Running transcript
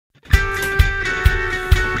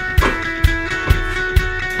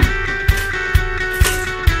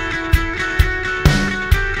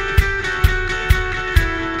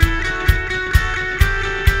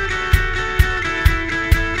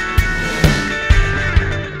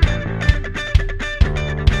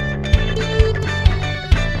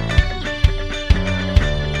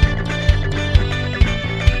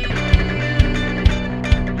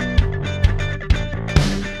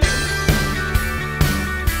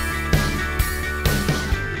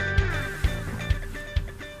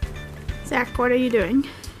Jack, what are you doing?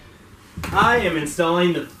 I am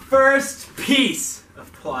installing the first piece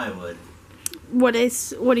of plywood. What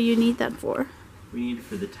do you need that for? We need it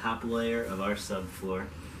for the top layer of our subfloor.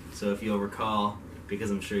 So if you'll recall, because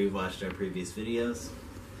I'm sure you've watched our previous videos,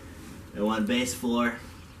 I want base floor,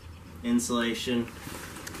 insulation,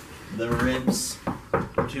 the ribs,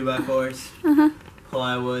 2x4s,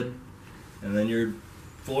 plywood, and then your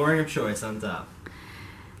flooring of choice on top.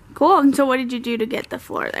 Cool. And so what did you do to get the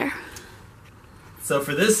floor there? So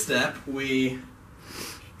for this step, we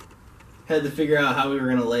had to figure out how we were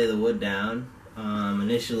going to lay the wood down.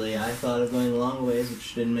 Initially, I thought of going long ways,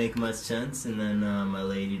 which didn't make much sense, and then my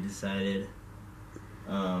lady decided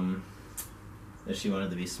that she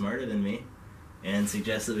wanted to be smarter than me and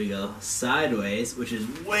suggested we go sideways, which is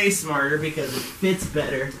way smarter because it fits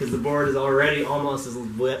better because the board is already almost as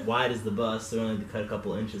wide as the bus, so we only have to cut a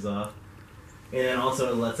couple inches off. And then also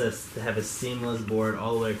it lets us have a seamless board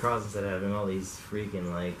all the way across instead of having all these freaking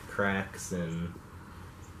like cracks and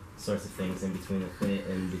sorts of things in between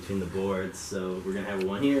the boards. So we're gonna have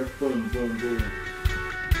one here, boom, boom, boom.